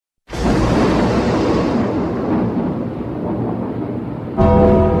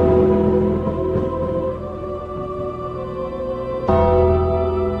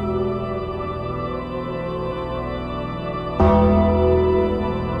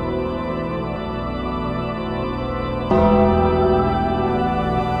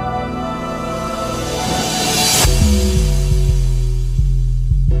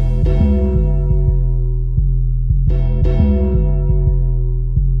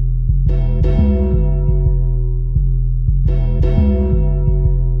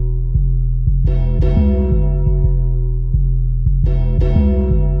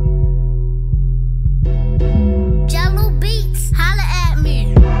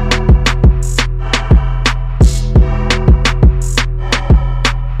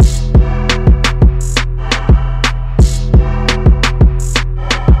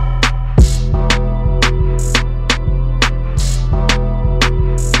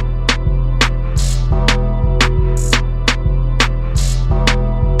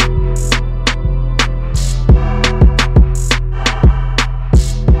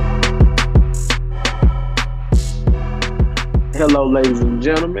ladies and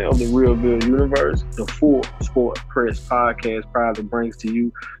gentlemen of the Realville universe. The Full Sport Press podcast proudly brings to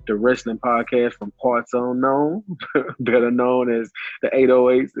you the wrestling podcast from parts unknown, better known as the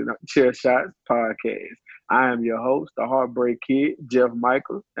 808s and Chair Shots podcast. I am your host, the Heartbreak Kid, Jeff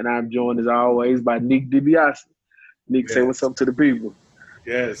Michaels, and I'm joined as always by Nick DiBiase. Nick, say what's up to the people.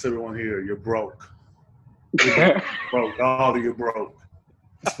 Yes, everyone here, you're broke. You're broke. All of you broke.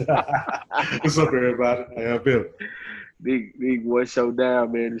 What's up, everybody? How y'all feeling? Nick, what show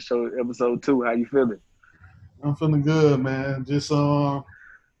down, man? The show episode 2. How you feeling? I'm feeling good, man. Just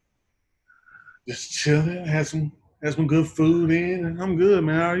chilling. Had some good food in, and I'm good,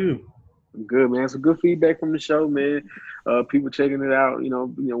 man. How are you? I'm good, man. Some good feedback from the show, man. People checking it out, you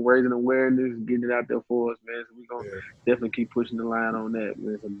know, raising awareness, getting it out there for us, man. So we're gonna definitely keep pushing the line on that,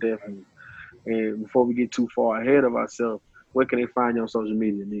 man. So definitely. And before we get too far ahead of ourselves, where can they find you on social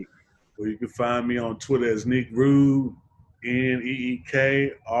media, Nick? Well, you can find me on Twitter as Nick Rude,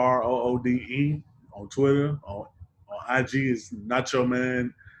 NEEKROODE on Twitter. On IG is Nacho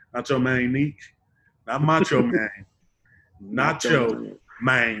Man Nick. Not Macho Man. Nacho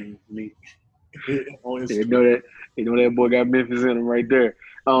Man Nick. On Instagram. You know that boy got Memphis in him right there.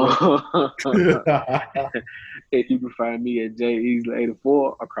 And you can find me at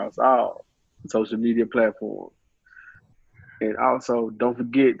JEasley84 across all social media platforms. And also, don't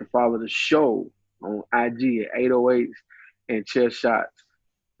forget to follow the show on IG at 808s and Chair Shots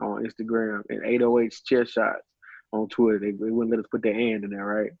on Instagram and 808s Chair Shots on Twitter. They wouldn't let us put the "and" in there,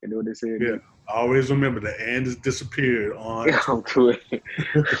 right? And what they said. Yeah, always remember the "and" has disappeared on Twitter.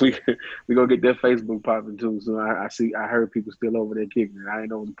 we gonna get that Facebook popping too. So I heard people still over there kicking it. I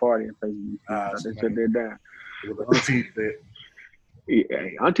didn't know it was a party in Facebook. They shut that down. Yeah,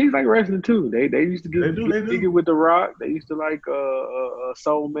 aunties like wrestling too. They used to get with The Rock. They used to like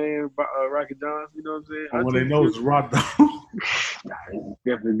Soul Man, Rocky Johnson. You know what I'm saying? When they know it's Rock, though.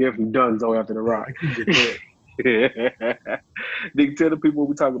 definitely done so after The Rock. Nick, tell the people what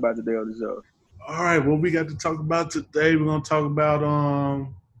we talk about today on the show. All right, what we got to talk about today? We're gonna talk about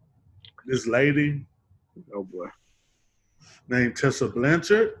this lady. Oh boy. Named Tessa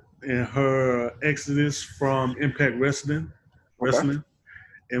Blanchard and her exodus from Impact Wrestling. And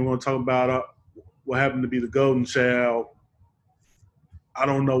we're going to talk about what happened to be the golden child. I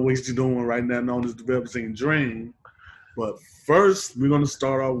don't know what he's doing right now, known as the Velveteen Dream. But first, we're going to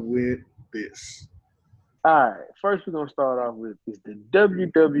start off with this. All right. First, we're going to start off with is the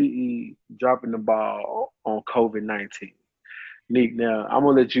WWE dropping the ball on COVID-19. Nick, now I'm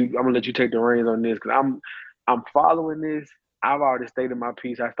gonna let you take the reins on this because I'm following this. I've already stated my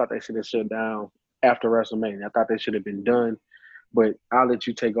piece. I thought they should have shut down after WrestleMania. I thought they should have been done. But I'll let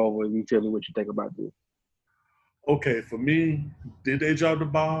you take over and you tell me what you think about this. Okay, for me, did they drop the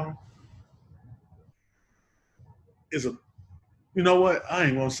ball? You know what? I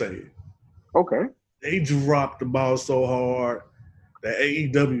ain't gonna say it. Okay. They dropped the ball so hard that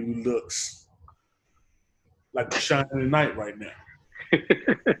AEW looks like the shining night right now.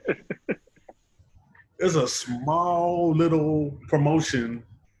 There's a small little promotion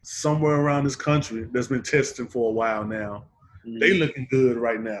somewhere around this country that's been testing for a while now. Mm-hmm. They looking good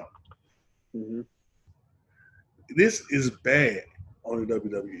right now. Mm-hmm. This is bad on the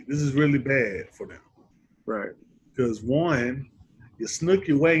WWE. This is really bad for them. Right. Because one, you snuck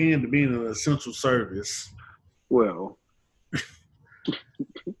your way into being an essential service. Well.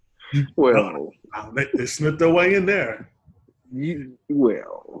 They snuck their way in there. And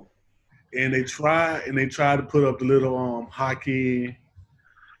they try to put up the little hockey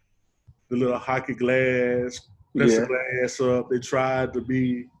glass. Glass up. They tried to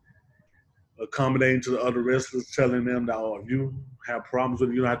be accommodating to the other wrestlers, telling them that if you have problems with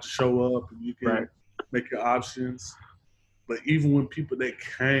it, you don't have to show up and you can make your options. But even when people that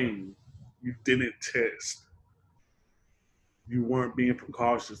came, you didn't test. You weren't being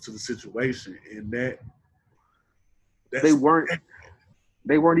precautious to the situation, and they weren't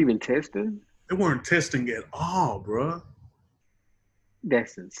even testing. They weren't testing at all, bruh.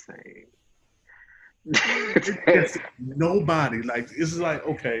 That's insane. Nobody. Like, it's like,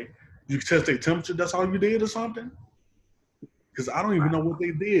 okay, you test their temperature, that's all you did or something? Because I don't even know what they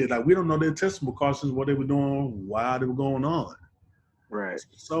did. Like, we don't know their testing precautions, what they were doing, why they were going on. Right.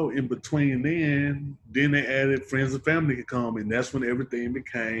 So in between then they added friends and family could come, and that's when everything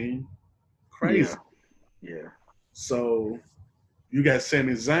became crazy. Yeah. So you got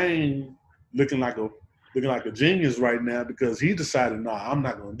Sami Zayn looking like a genius right now because he decided, I'm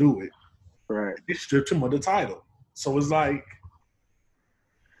not gonna do it. Right. They stripped him of the title. So it's like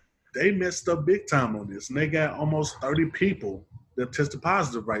they messed up big time on this, and they got almost 30 people that tested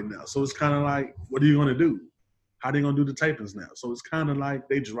positive right now. So it's kind of like, what are you gonna do? How they gonna do the tapings now? So it's kind of like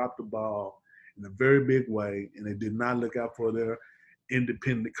they dropped the ball in a very big way, and they did not look out for their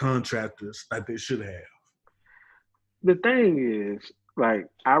independent contractors like they should have. The thing is, like,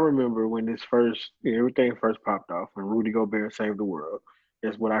 I remember when everything first popped off, when Rudy Gobert saved the world.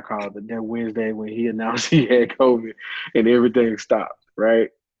 That's what I call that Wednesday when he announced he had COVID and everything stopped, right?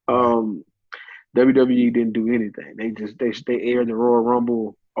 Right. WWE didn't do anything. They aired the Royal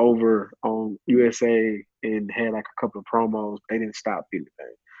Rumble over on USA and had like a couple of promos. They didn't stop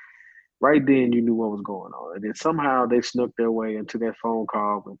anything. Right then, you knew what was going on, and then somehow they snuck their way into that phone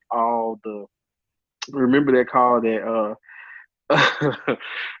call with all the. Remember that call that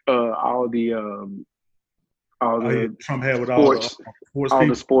all the Trump had with sports sports all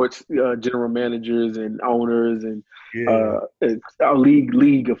people. the sports general managers and owners and Yeah.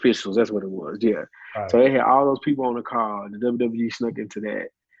 league officials. That's what it was. Yeah. Right. So they had all those people on the call. The WWE snuck into that,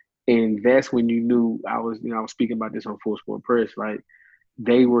 and that's when you knew I was speaking about this on Full Sport Press. Like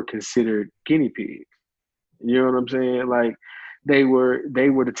they were considered guinea pigs. You know what I'm saying? Like they were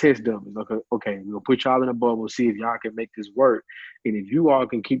the test dummies. Okay, we'll put y'all in a bubble, see if y'all can make this work. And if you all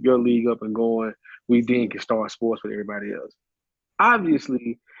can keep your league up and going, we then can start sports with everybody else.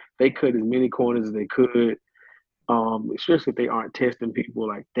 Obviously, they cut as many corners as they could. Especially if they aren't testing people,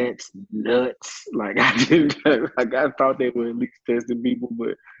 like that's nuts. Like I thought they were at least testing people,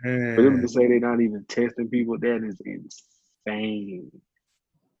 but for them to say they're not even testing people, that is insane.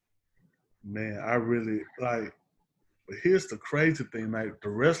 Man, I really like. But here's the crazy thing: like the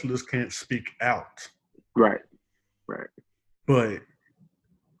wrestlers can't speak out. Right. But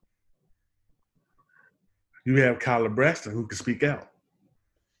you have Kyla Braxton who can speak out.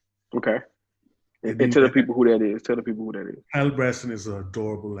 Okay. And tell the people who that is. Kyla Braxton is an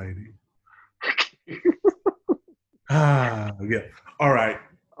adorable lady. Yeah. All right.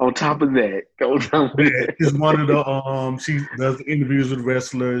 On top of that, she's one of the she does interviews with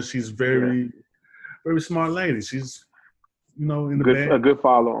wrestlers. She's very smart lady. She's in the bag. A good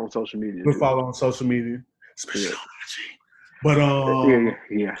follow on social media. Good follow on social media. Special But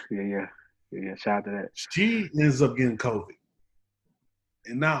yeah. Shout out to that. She ends up getting COVID.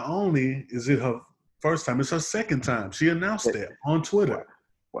 And not only is it her first time, it's her second time. She announced that on Twitter.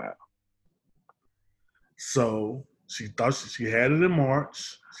 Wow. So she thought she had it in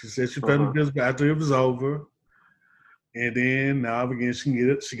March. She said she felt it just after it was over. And then now again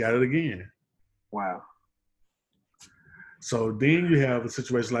she got it again. Wow. So then you have a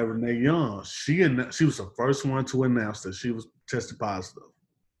situation like Renee Young. She was the first one to announce that she was tested positive.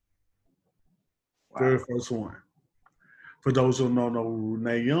 Wow. Very first one. For those who don't know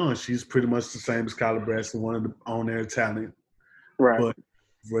Renee Young, she's pretty much the same as Kyla Braxton, one of the on-air talent. Right. But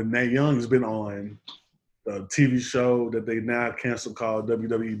Renee Young has been on a TV show that they now canceled called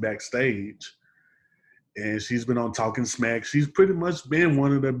WWE Backstage. And she's been on Talking Smack. She's pretty much been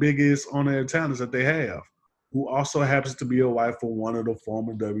one of the biggest on-air talents that they have, who also happens to be a wife of one of the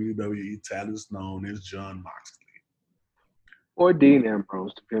former WWE talents known as John Moxley. Or Dean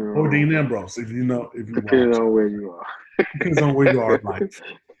Ambrose, depending on where you are. Depends on where you are in life.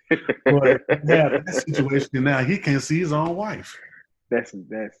 But that situation now, he can't see his own wife. That's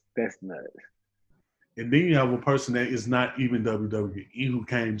nuts. And then you have a person that is not even WWE who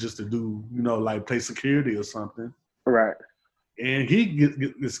came just to do, like play security or something. Right. And he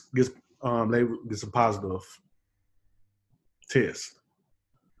gets a positive test.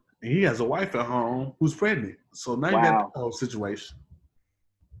 And he has a wife at home who's pregnant. So now you got the whole situation.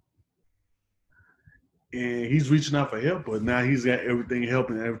 And he's reaching out for help, but now he's got everything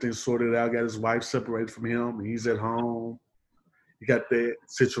helping, everything sorted out, got his wife separated from him, and he's at home. He got that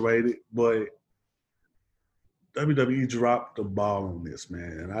situated, but WWE dropped the ball on this,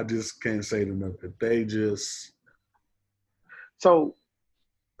 man. And I just can't say it enough. They just... So,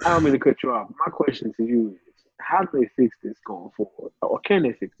 I don't mean to cut you off. My question to you is, how do they fix this going forward? Or can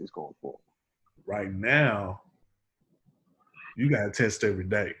they fix this going forward? Right now, you got to test every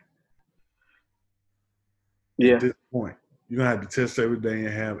day. Yeah. At this point, you're going to have to test every day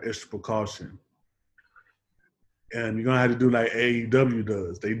and have extra precaution. And you're going to have to do like AEW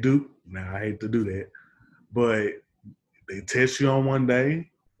does. They do. Now, I hate to do that. But they test you on one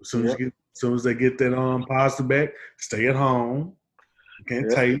day. As soon as they get that positive back, stay at home. You can't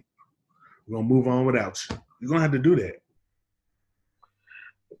tape. We're going to move on without you. You're going to have to do that.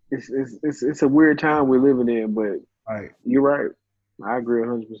 It's a weird time we're living in, but you're right. I agree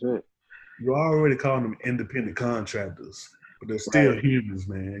 100%. You're already calling them independent contractors, but they're still humans,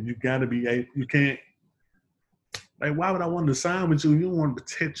 man. You got to be – you can't – like, why would I want to sign with you? You don't want to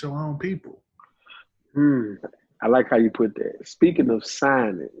protect your own people. I like how you put that. Speaking of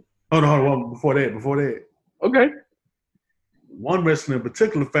signing. Hold on. Before that. Okay. One wrestler in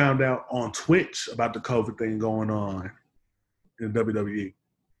particular found out on Twitch about the COVID thing going on in WWE.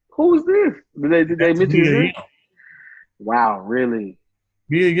 Who was this? Did they mention his name? Yim. Wow, really?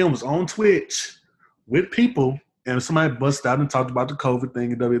 Mia Yim was on Twitch with people, and somebody busted out and talked about the COVID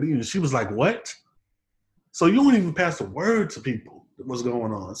thing in WWE, and she was like, "What?" So you don't even pass the word to people what's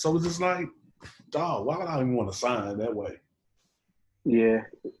going on. So it's just like, dog, why would I even want to sign that way? Yeah,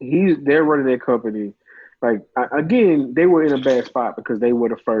 they're running their company. Like again, they were in a bad spot because they were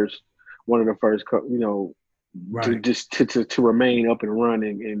one of the first, to Right. just to remain up and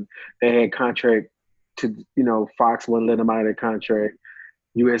running, and they had contract to, Fox wouldn't let them out of their contract.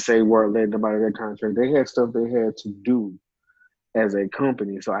 USA weren't letting them out of their contract. They had stuff they had to do as a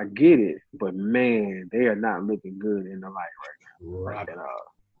company, so I get it. But man, they are not looking good in the light right now, like Right. at all.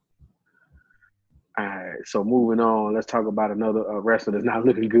 All right, so moving on, let's talk about another wrestler that's not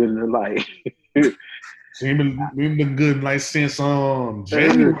looking good in the light. She ain't been good like since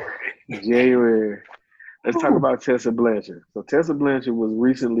January. January. Let's talk Ooh. about Tessa Blanchard. So Tessa Blanchard was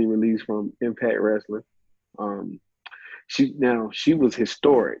recently released from Impact Wrestling. Um, she was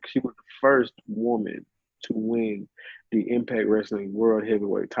historic. She was the first woman to win the Impact Wrestling World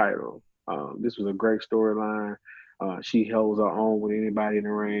Heavyweight title. This was a great storyline. She holds her own with anybody in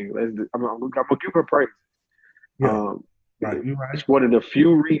the ring. I'm gonna give her praise. Yeah. Um, Right. You're right. it's one of the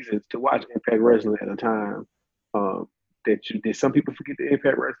few reasons to watch Impact Wrestling at a time, that some people forget that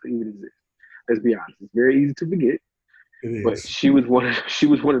Impact Wrestling even exists. Let's be honest; it's very easy to forget. It But is. she was one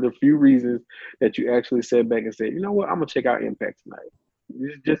of the few reasons that you actually sat back and said, you know what, I'm gonna check out Impact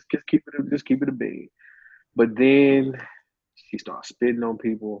tonight. Just keep it a bean. But then she starts spitting on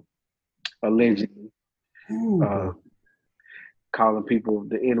people, allegedly, uh, Ooh. calling people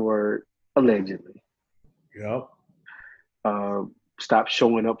the N word, allegedly. Yep. Uh, stopped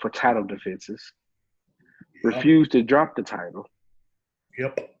showing up for title defenses, Yep. refused to drop the title.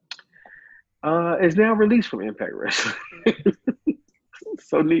 Yep. Is now released from Impact Wrestling.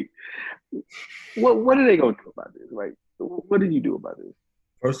 So neat. What are they gonna do about this? Like, what did you do about this?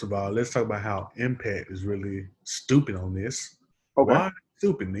 First of all, let's talk about how Impact is really stupid on this. Okay, Why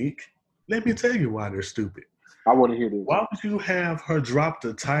stupid, Nick? Let me tell you why they're stupid. I want to hear this. Why would you have her drop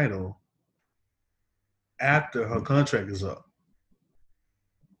the title after her contract is up?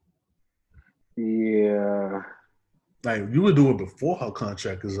 Yeah, Like you would do it before her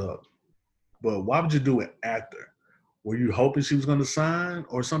contract is up, but why would you do it after? Were you hoping she was going to sign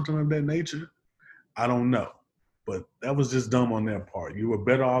or something of that nature? I don't know, but that was just dumb on their part. You were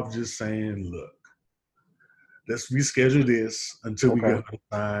better off just saying, "Look, let's reschedule this until we get okay. her to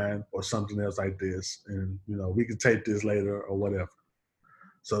sign or something else like this, and we can tape this later or whatever."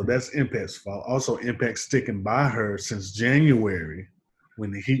 So that's Impact's fault. Also, Impact sticking by her since January when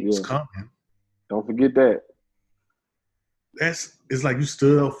the heat was Yeah, coming. don't forget that. It's like you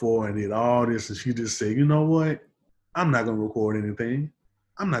stood up for her and did all this, and she just said, "You know what? I'm not going to record anything.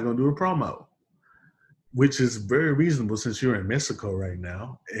 I'm not going to do a promo," which is very reasonable since you're in Mexico right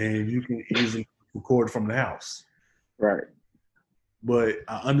now and you can easily record from the house. Right. But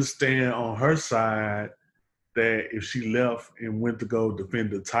I understand on her side that if she left and went to go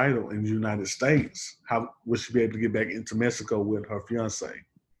defend the title in the United States, how would she be able to get back into Mexico with her fiance?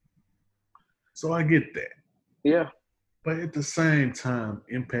 So I get that. Yeah. But at the same time,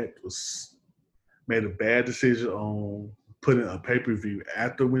 Impact was made a bad decision on putting a pay-per-view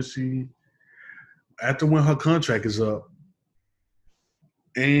after when her contract is up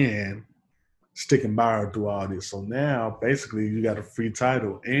and sticking by her through all this. So now basically you got a free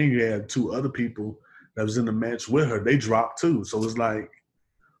title and you had two other people that was in the match with her. They dropped too. So it's like,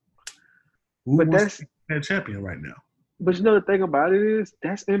 who But wants to that's be that champion right now? but you know the thing about it is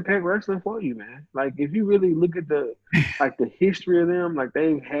that's Impact Wrestling for you, man. Like if you really look at the history of them, like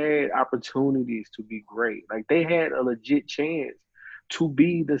they've had opportunities to be great. Like they had a legit chance to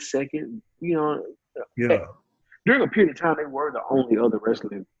be the second, Yeah, during a period of time they were the only other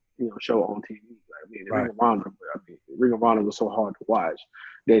wrestling, show on TV. Like, I mean, right. Ring of Honor was so hard to watch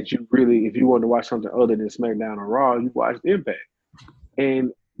that you really, if you wanted to watch something other than SmackDown or Raw, you watched Impact. And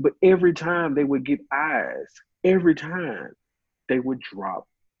but every time they would get eyes, every time they would drop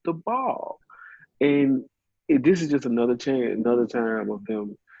the ball. And this is just another chance, another time of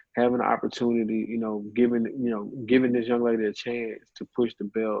them having an opportunity, giving this young lady a chance to push the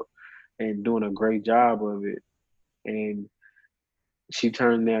belt and doing a great job of it. And she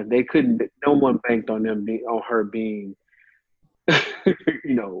turned down. They couldn't. No one banked on on her being,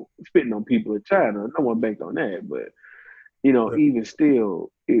 spitting on people in China. No one banked on that. But even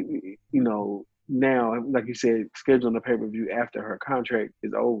still, now, like you said, scheduling a pay per view after her contract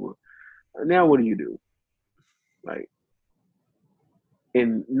is over. Now, what do you do? Like,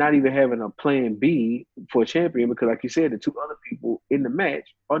 and not even having a plan B for a champion because, like you said, the two other people in the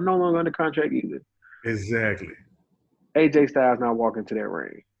match are no longer under contract either. Exactly. AJ Styles not walking to that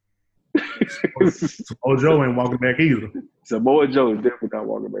ring. Samoa Joe ain't walking back either. Samoa Joe is definitely not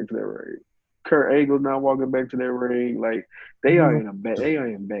walking back to that ring. Kurt Angle's not walking back to that ring. Like they are in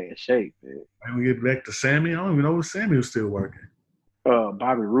bad shape, man. And we get back to Sammy. I don't even know if Sammy was still working.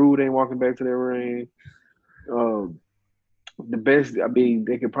 Bobby Roode ain't walking back to that ring. The best, I mean,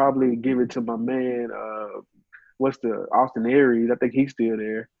 they could probably give it to my man. What's the Austin Aries? I think he's still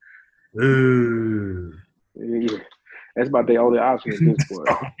there. Ooh. Yeah, that's about the only option at this point.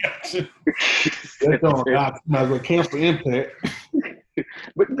 That's all. Might as well cancel Impact.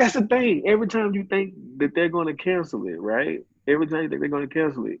 But that's the thing. Every time you think that they're going to cancel it, right? Every time you think they're going to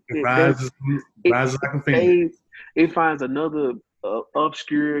cancel it, rises like a phoenix. It finds another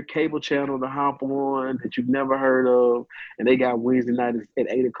obscure cable channel to hop on that you've never heard of, and they got Wednesday night at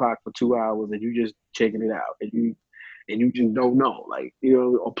 8:00 for 2 hours, and you just checking it out, and you just don't know, like, you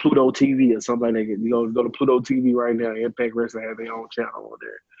know, or Pluto TV or something like that. You know, go to Pluto TV right now. Impact Wrestling has their own channel on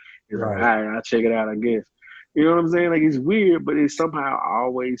there. You're right. Like, all right, I'll check it out, I guess. You know what I'm saying? Like, it's weird, but it somehow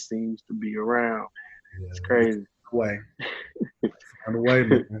always seems to be around, man. It's crazy. Find a way,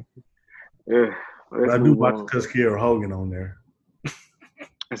 man. Yeah. I do watch Tuskegee Hogan on there.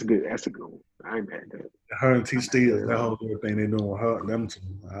 That's good. That's a good one. I ain't mad at that. Her and T. Steele, that whole thing they doing with her, them two.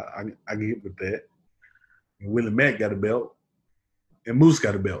 I get with that. And Willie Mack got a belt, and Moose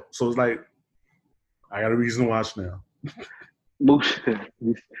got a belt. So it's like, I got a reason to watch now. Moose,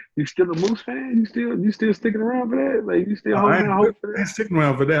 you still a Moose fan? You still sticking around for that? Like, you still holding out hope for that? I ain't sticking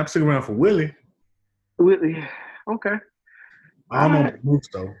around for that. I'm sticking around for Willie. Willie, okay. I don't know Moose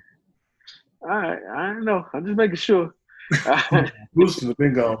though. All right, I don't know. I'm just making sure. Moose has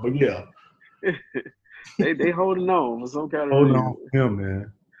been gone, but yeah. they holding on for some kind of holding reason. On for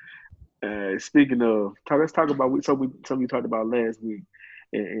him, man. Speaking of, let's talk about something we talked about last week,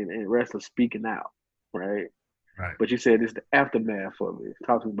 and wrestlers speaking out, right? Right. But you said it's the aftermath of it.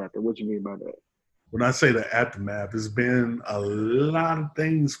 Talk to me about that. What you mean by that? When I say the aftermath, there's been a lot of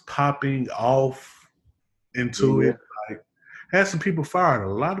things popping off into it. Like, had some people fired. A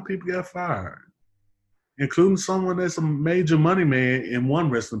lot of people got fired, including someone that's a major money man in one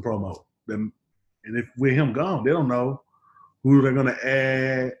wrestling promo. And if with him gone, they don't know who they're going to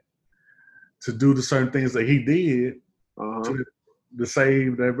add to do the certain things that he did to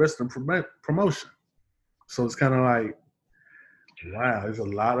save that wrestling promotion. So it's kind of like, wow, there's a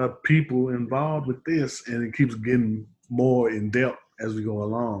lot of people involved with this, and it keeps getting more in depth as we go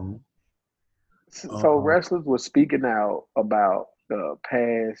along. So wrestlers were speaking out about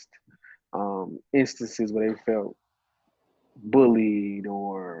past instances where they felt bullied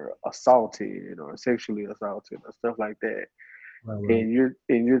or assaulted or sexually assaulted or stuff like that. Right.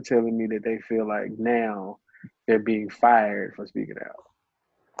 And you're telling me that they feel like now they're being fired for speaking out.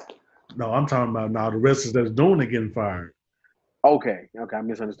 No, I'm talking about now the wrestlers that's doing it getting fired. Okay, I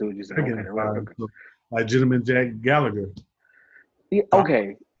misunderstood what you said. Okay. So, like Gentleman Jack Gallagher. Yeah,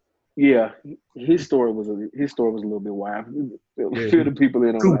 okay. Yeah, his story was a little bit wild. Fill the people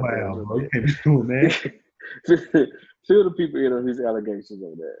in on too wild, bro. You can't be doing that. Fill the people in on his allegations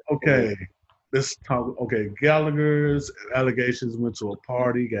on that. Okay, let's talk. Okay, Gallagher's allegations went to a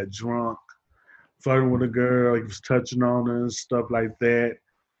party, got drunk, flirting with a girl. He was touching on her and stuff like that.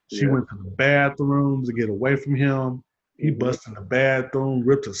 She went to the bathroom to get away from him. He busted in the bathroom,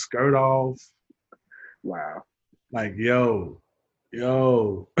 ripped her skirt off. Wow. Like, yo.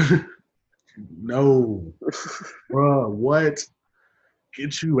 No. Bro, what?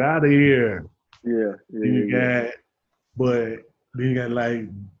 Get you out of here. Yeah. Then you got like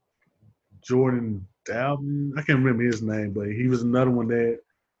Jordan Dalton. I can't remember his name, but he was another one that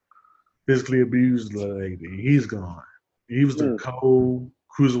physically abused the lady. He's gone. He was the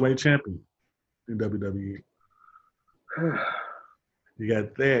co-cruiserweight champion in WWE. You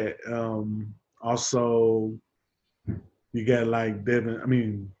got that. Also, you got like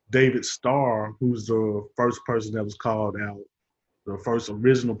David Starr, who's the first person that was called out, the first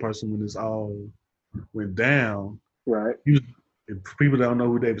original person when this all went down. Right. If people don't know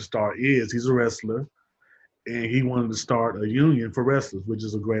who David Starr is, he's a wrestler, and he wanted to start a union for wrestlers, which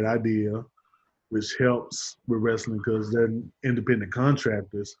is a great idea, which helps with wrestling because they're independent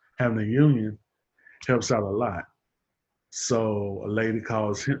contractors. Having a union helps out a lot. So a lady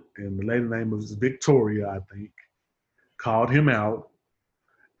calls him, and the lady name was Victoria, I think, called him out,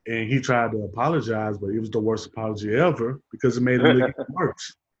 and he tried to apologize, but it was the worst apology ever because it made him look even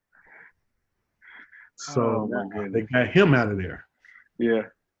worse. So they got him out of there. Yeah.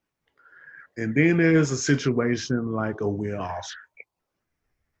 And then there's a situation like a Will Ospreay.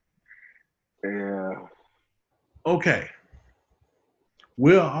 Yeah. Okay.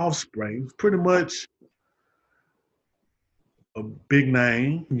 Will Ospreay is pretty much a big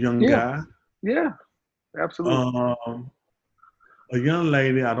name, young Yeah. guy. Yeah. Absolutely. A young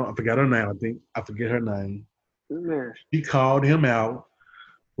lady, I forgot her name. I forget her name. Yeah. He called him out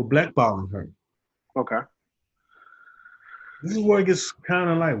for blackballing her. Okay. This is where it gets kind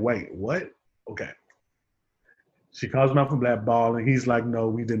of like, wait, what? Okay. She calls him out for blackballing. He's like, no,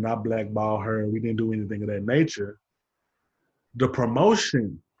 we did not blackball her. We didn't do anything of that nature. The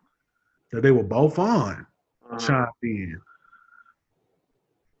promotion that they were both on chimed in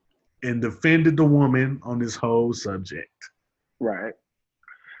and defended the woman on this whole subject. Right.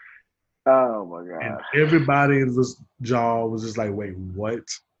 Oh my And God. everybody's jaw was just like, wait, what?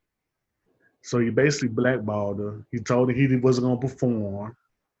 So he basically blackballed her. He told her he wasn't going to perform.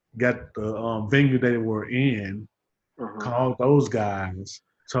 Got the venue they were in, called those guys,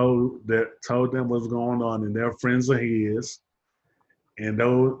 told them what's going on, and they're friends of his, and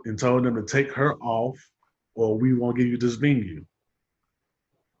told them to take her off, or we won't give you this venue.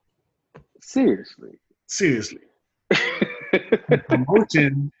 Seriously. The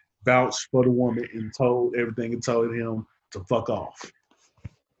promotion vouched for the woman and told everything and told him to fuck off.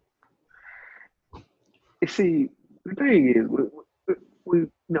 See, the thing is, we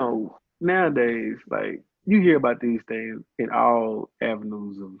know nowadays, like you hear about these things in all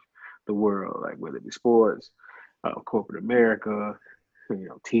avenues of the world, like whether it be sports, corporate America,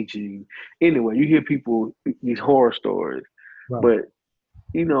 teaching. Anyway, you hear people these horror stories, Right. but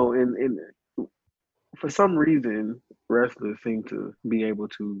and for some reason, wrestlers seem to be able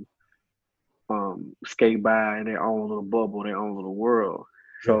to skate by in their own little bubble, their own little world.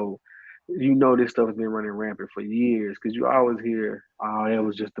 Yeah. So this stuff has been running rampant for years because you always hear, oh, it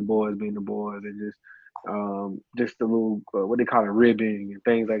was just the boys being the boys and just the little what they call it ribbing and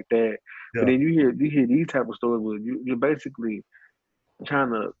things like that. Yeah. But then you hear these type of stories where you're basically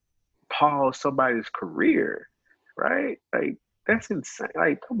trying to pause somebody's career, right? Like that's insane.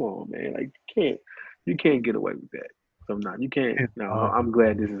 Like, come on, man. Like you can't get away with that. So no, you can't. No, I'm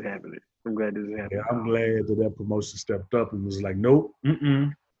glad this is happening. I'm glad this is happening. Yeah, I'm glad that promotion stepped up and was like, nope,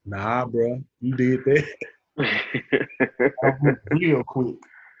 nah, bro, you did that. I went real quick.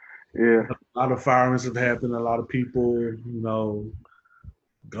 Yeah. A lot of firings have happened. A lot of people,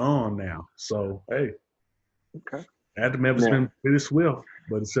 gone now. So, hey. Okay. Aftermath has been pretty swift,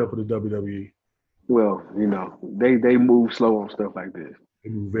 but except for the WWE. Well, they move slow on stuff like this. They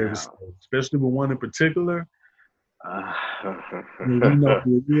move very slow, especially with one in particular. We're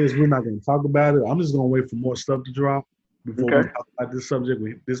not going to talk about it. I'm just going to wait for more stuff to drop before we talk about this subject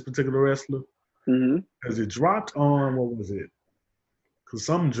with this particular wrestler. Because it dropped on, what was it? Because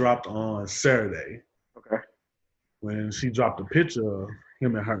something dropped on Saturday. Okay. When she dropped a picture of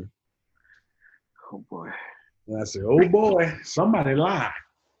him and her. Oh, boy. And I said, oh, boy, somebody lying.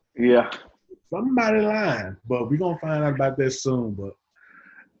 Yeah. Somebody lying. But we're going to find out about that soon. But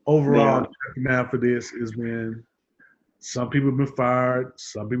overall, the now for this is when some people have been fired,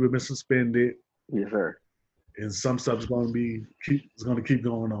 some people have been suspended. Yes, sir. And some stuff is going to keep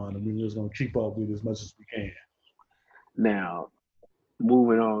going on, and we're just going to keep up with it as much as we can. Now,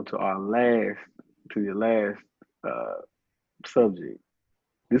 moving on to your last subject.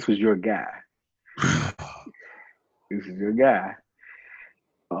 This was your guy. This is your guy.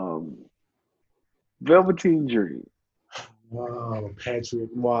 Velveteen Dream. Wow, Patrick,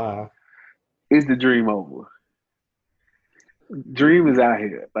 why? Is the dream over? Dream is out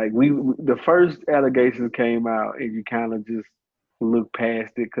here. Like the first allegations came out, and you kind of just looked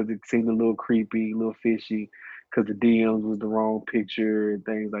past it because it seemed a little creepy, a little fishy, because the DMs was the wrong picture and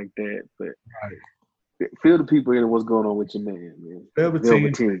things like that. But fill the people in what's going on with your man.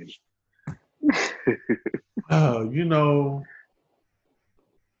 Velveteen.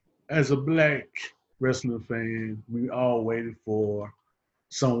 As a black wrestling fan, we all waited for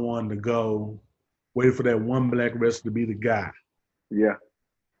someone to go, waited for that one black wrestler to be the guy. Yeah.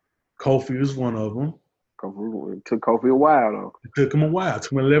 Kofi was one of them. It took Kofi a while, though. It took him a while. It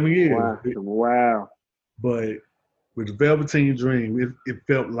took him 11 years. Wow. It took a while. But with the Velveteen Dream, it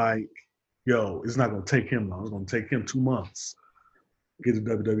felt like, it's not going to take him long. It's going to take him 2 months to get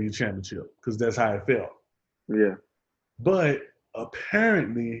the WWE Championship because that's how it felt. Yeah. But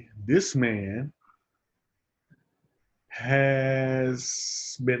apparently, this man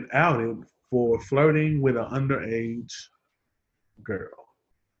has been outed for flirting with an underage girl.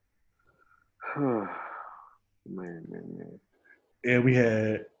 Man. And we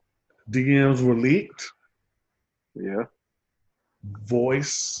had DMs were leaked. Yeah.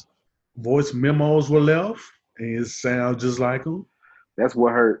 Voice voice memos were left, and it sounds just like him. That's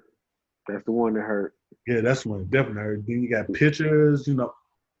what hurt. That's the one that hurt. Yeah, that's one that definitely hurt. Then you got pictures,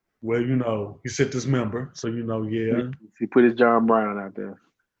 where he sent this member, so yeah. He put his John Brown out there.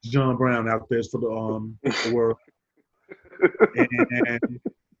 John Brown out there for the world.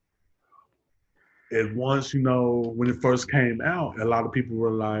 And once, when it first came out, a lot of people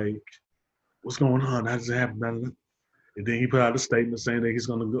were like, what's going on? How does it happen? And then he put out a statement saying that he's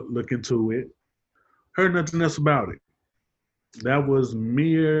going to look into it. Heard nothing else about it. That was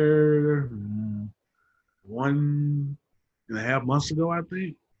mere 1.5 months ago, I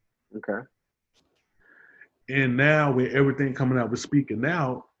think. Okay. And now with everything coming out with speaking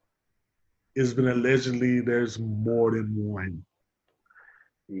out, it's been allegedly there's more than one.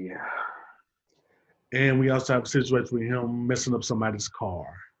 Yeah. And we also have a situation with him messing up somebody's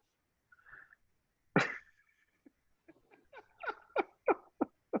car.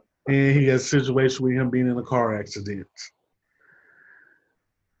 And he has a situation with him being in a car accident.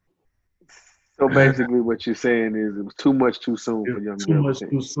 So basically what you're saying is it was too much too soon for young Too much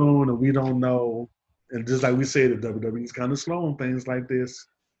too soon, and we don't know. And just like we said, the WWE's kind of slow on things like this.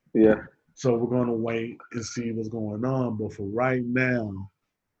 Yeah. So we're going to wait and see what's going on. But for right now,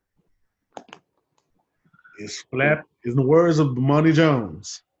 it's flap. In the words of Money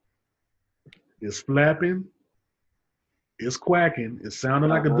Jones, it's flapping, it's quacking, it's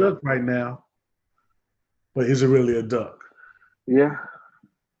sounding like a duck right now. But is it really a duck? Yeah.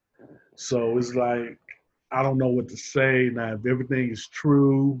 So it's like, I don't know what to say. Now, if everything is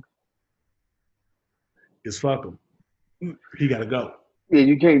true, it's fuck him. He got to go. Yeah,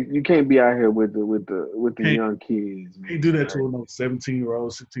 you can't be out here with the young kids. You can't do that to a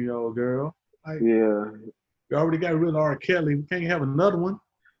 17-year-old, 16-year-old girl. Like, yeah. You already got rid of R. Kelly. We can't have another one.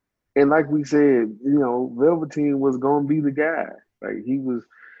 And like we said, Velveteen was gonna be the guy. Like he was.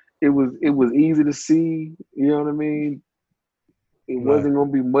 It was easy to see. You know what I mean? It wasn't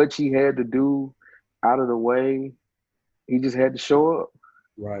gonna be much he had to do out of the way. He just had to show up.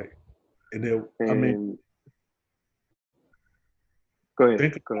 Right. And then, go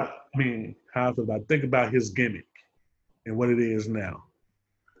ahead. How I feel about think about his gimmick and what it is now.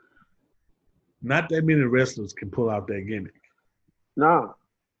 Not that many wrestlers can pull out that gimmick. Nah,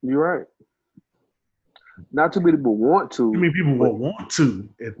 you're right. Not too many people want to. Too many people will want to.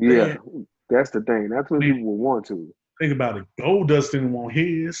 Yeah, that's the thing. Not too many people will want to. Think about it. Goldust didn't want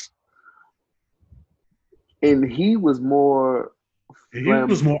his. And he was more. He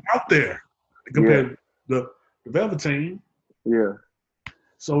was more out there compared to the Velveteen. Yeah.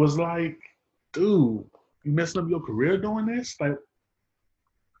 So it's like, dude, you messing up your career doing this? Like,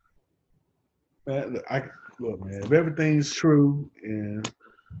 look, man, if everything's true, and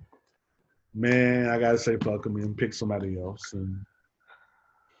man, I gotta say fuck him and pick somebody else. And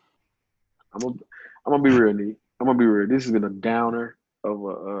I'm gonna be real, Nick. I'm gonna be real. This has been a downer of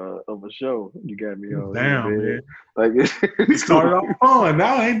a show. You got me on down, man. Like it started off fun.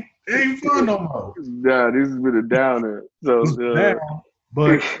 Now it ain't fun no more. Nah, this has been a downer. So down,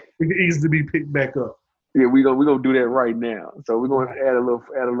 but it can easily be picked back up. Yeah, we're gonna do that right now. So we're gonna add a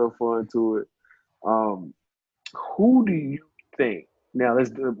little fun to it. Who do you think? Now let's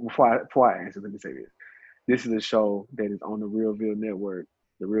before I answer, let me say this. This is a show that is on the Realville Network.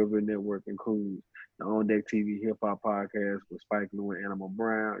 The Realville Network includes the On Deck TV Hip Hop Podcast with Spike Lee and Animal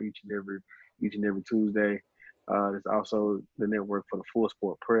Brown each and every Tuesday. There's also the network for the Full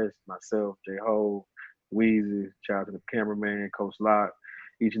Sport Press, myself, J Ho, Weezy, shout out to the cameraman, Coach Locke,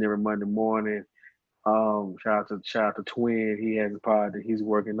 each and every Monday morning. Shout out to Twin. He has a pod that he's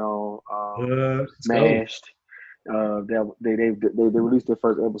working on. Smashed. They released their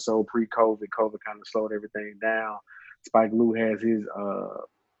first episode pre-COVID. COVID kind of slowed everything down. Spike Lee has his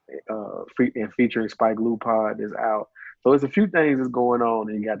featuring Spike Lee pod that's out. So there's a few things that's going on,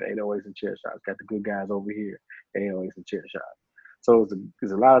 and you got the 808s and chair shots. Got the good guys over here, 808s and chair shots. So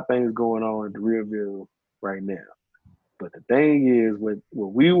there's a lot of things going on at the Realville right now. But the thing is, what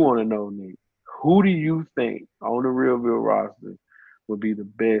we want to know, Nick, who do you think on the Realville roster would be the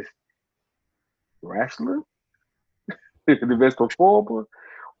best wrestler, the best performer,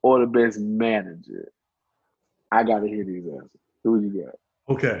 or the best manager? I gotta hear these answers. Who you got?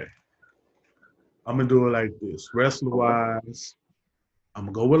 Okay. I'm gonna do it like this. Wrestler wise, I'm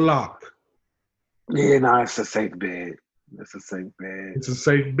gonna go with Locke. Yeah, no, it's a safe bet. It's a safe bet. It's a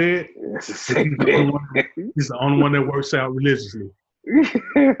safe bet. It's a safe bet. He's the only one that works out religiously.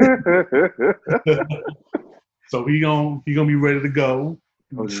 So he gonna be ready to go.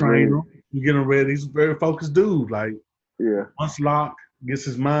 Train him. You get him ready. He's a very focused dude. Like, once Locke gets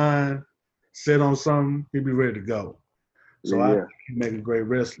his mind set on something, he'll be ready to go. So I think he'd make a great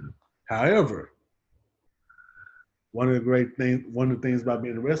wrestler. However, one of the things about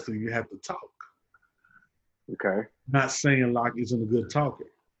being a wrestler, you have to talk. Okay. Not saying Locke isn't a good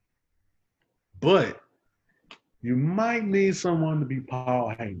talker, but you might need someone to be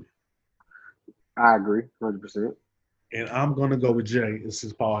Paul Heyman. I agree, 100%. And I'm gonna go with Jay. This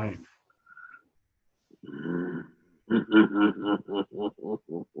is Paul Heyman. You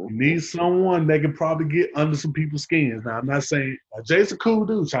need someone that can probably get under some people's skins. Now, I'm not saying Jay's a cool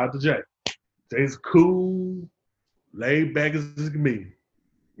dude. Shout out to Jay. Jay's cool, laid back as he can be.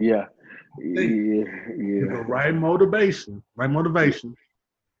 Yeah. With the right motivation,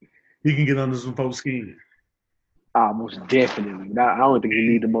 he can get under some folks' skin. Most definitely. I don't think he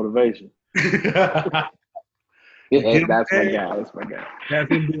need the motivation. That's my guy. That's my guy. Have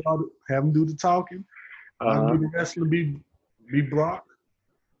him do the talking. Do the wrestling. Be Brock.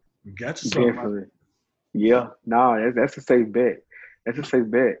 You got yourself. Definitely. Yeah. No, that's a safe bet. That's a safe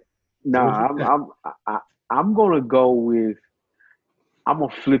bet. No, I'm gonna go with. I'm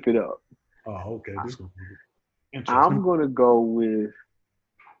gonna flip it up. Oh, okay. This gonna be interesting. I'm gonna go with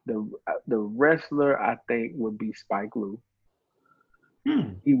the wrestler. I think would be Spike Lee.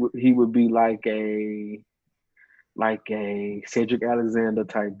 He would be like a Cedric Alexander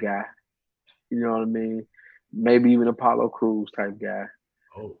type guy. You know what I mean? Maybe even Apollo Crews type guy.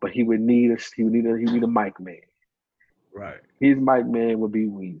 Oh. But he would need a mic man. Right. His mic man would be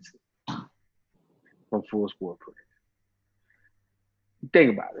Weezy from Full Sport Press.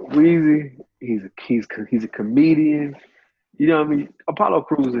 Think about it. Weezy, he's a comedian. You know what I mean? Apollo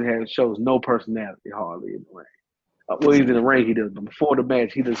Crews shows no personality hardly in the ring. Well, he's in the ring, he does, but before the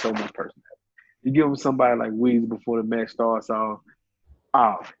match, he does so much personality. You give him somebody like Weezy before the match starts off,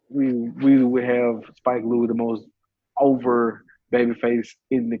 Weezy would have Spike Lee the most over babyface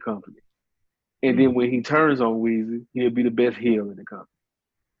in the company. And then when he turns on Weezy, he'll be the best heel in the company.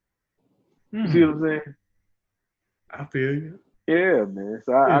 You see what I'm saying? I feel you. Yeah, man.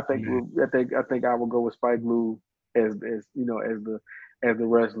 So I think I would go with Spike Lee as you know as the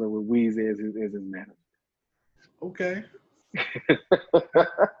wrestler with Weezy as his manager. Okay.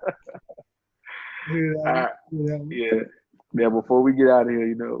 Yeah. Before we get out of here,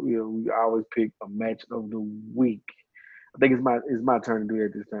 you know, we always pick a match of the week. I think it's my turn to do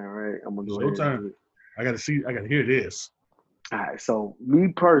it this time, right? I'm gonna go ahead and do it. I gotta hear this. All right. So me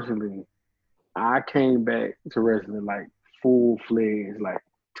personally, I came back to wrestling like full-fledged, like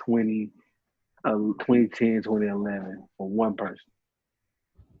 2010, 2011 for one person.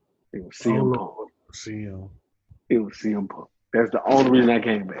 It was CM Punk. It was CM Punk. That's the only reason I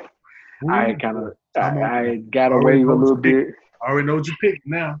came back. I got away a little bit. I already know what you picked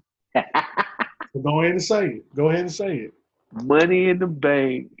now. So go ahead and say it. Money in the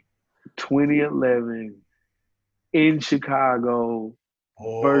Bank, 2011, in Chicago,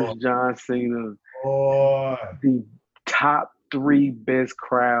 versus John Cena. The top 3 best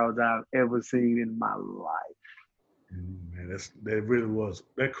crowds I've ever seen in my life. Man, that really was.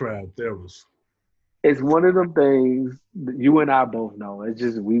 That crowd there was. It's one of them things that you and I both know. It's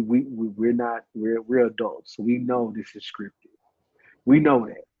just we're adults, so we know this is scripted. We know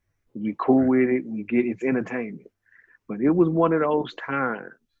that. We cool with it. We get it's entertainment. But it was one of those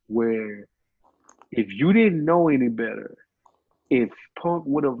times where if you didn't know any better, if Punk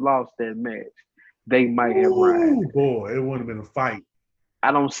would have lost that match, they might have run. Boy, it would have been a fight.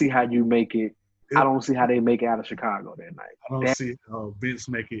 I don't see how you make it. I don't see how they make it out of Chicago that night. I don't see how Vince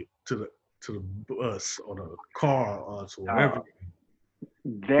make it to the bus or the car or to wherever.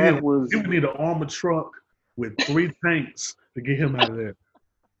 He would need an armored truck with 3 tanks to get him out of there.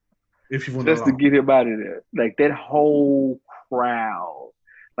 If you want to get him out of there, like that whole crowd,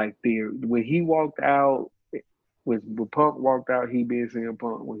 like when he walked out, when Punk walked out, he being CM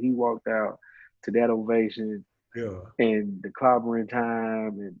Punk, when he walked out to that ovation, and the clobbering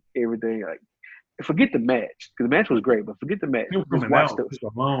time and everything, like forget the match because the match was great, but forget the match.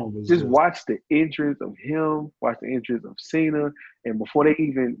 Just watch the entrance of him, watch the entrance of Cena, and before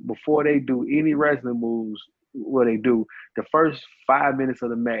they do any wrestling moves. What they do, the first 5 minutes of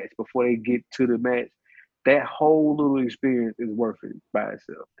the match before they get to the match, that whole little experience is worth it by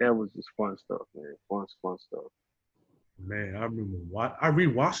itself. That was just fun stuff, man. Fun stuff. Man, I remember I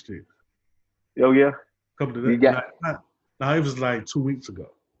rewatched it. Oh yeah, a couple of days. Now it was like 2 weeks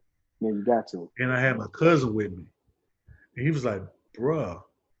ago. Yeah, you got to. And I had my cousin with me, and he was like, "Bruh,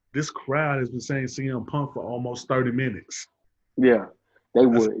 this crowd has been saying CM Punk for almost 30 minutes." Yeah, they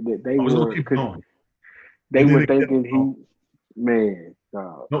would. They were. Keep going. They were thinking man.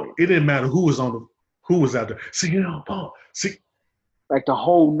 No, it didn't matter who was out there. CM Punk. Like the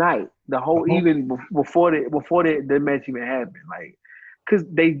whole night, even before the match even happened. Like because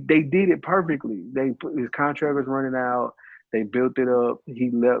they did it perfectly. His contract was running out. They built it up.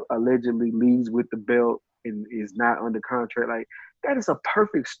 He allegedly leaves with the belt and is not under contract. Like that is a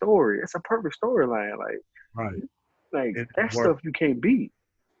perfect story. It's a perfect storyline. Right. Like that stuff you can't beat.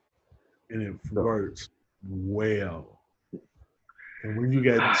 And it works well. And when you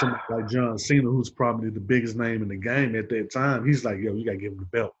got somebody like John Cena, who's probably the biggest name in the game at that time, he's like, yo, you got to give him the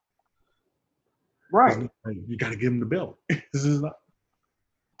belt. Right. Like, you got to give him the belt. This is not.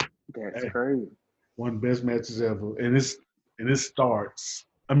 That's crazy. One of the best matches ever. And it starts,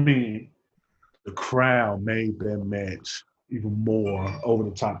 I mean, the crowd made that match even more over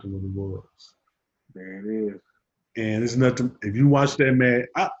the top than what it was. There it is. And it's nothing, if you watch that match,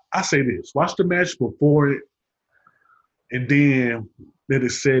 I say this, watch the match before it, and then let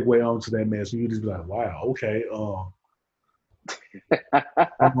it segue onto that match. And you just be like, wow, okay.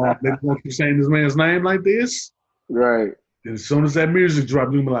 They want you saying this man's name like this? Right. And as soon as that music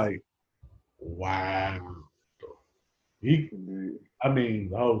dropped, you be like, wow. I mean,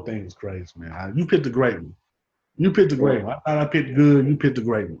 the whole thing is crazy, man. You picked the great one. You picked the great one. I thought I picked good. You picked the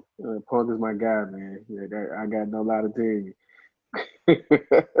great one. Punk is my guy, man. I got no lie to tell you.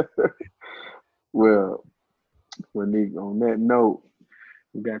 Well, Nick, on that note,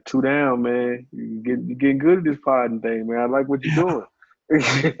 we got 2 down, man. You're getting good at this podding thing, man. I like what you're doing.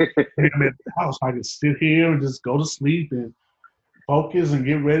 I'm at the house. I can sit here and just go to sleep and focus and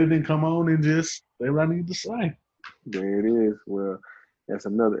get ready to come on and just say what I need to say. There it is. Well, that's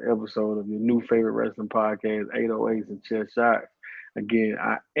another episode of your new favorite wrestling podcast, 808s and Chest Shots. Again,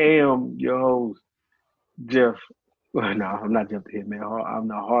 I am your host, Jeff. Well, no, I'm not Jeff the Hitman. I'm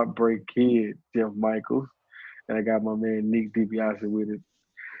the Heartbreak Kid, Jeff Michaels. And I got my man Nick DiBiase with it.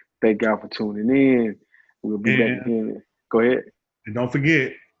 Thank y'all for tuning in. We'll be back again. Go ahead. And don't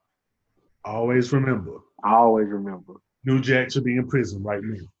forget, always remember. New Jack should be in prison right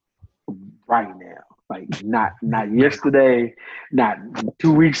now. Right now. Like not yesterday, not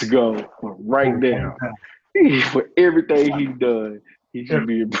 2 weeks ago, but right now. For everything he's done, he should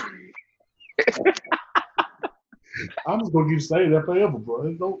be in prison. I'm just gonna keep saying that forever,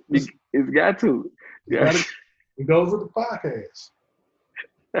 bro. It's got to. It goes with the podcast.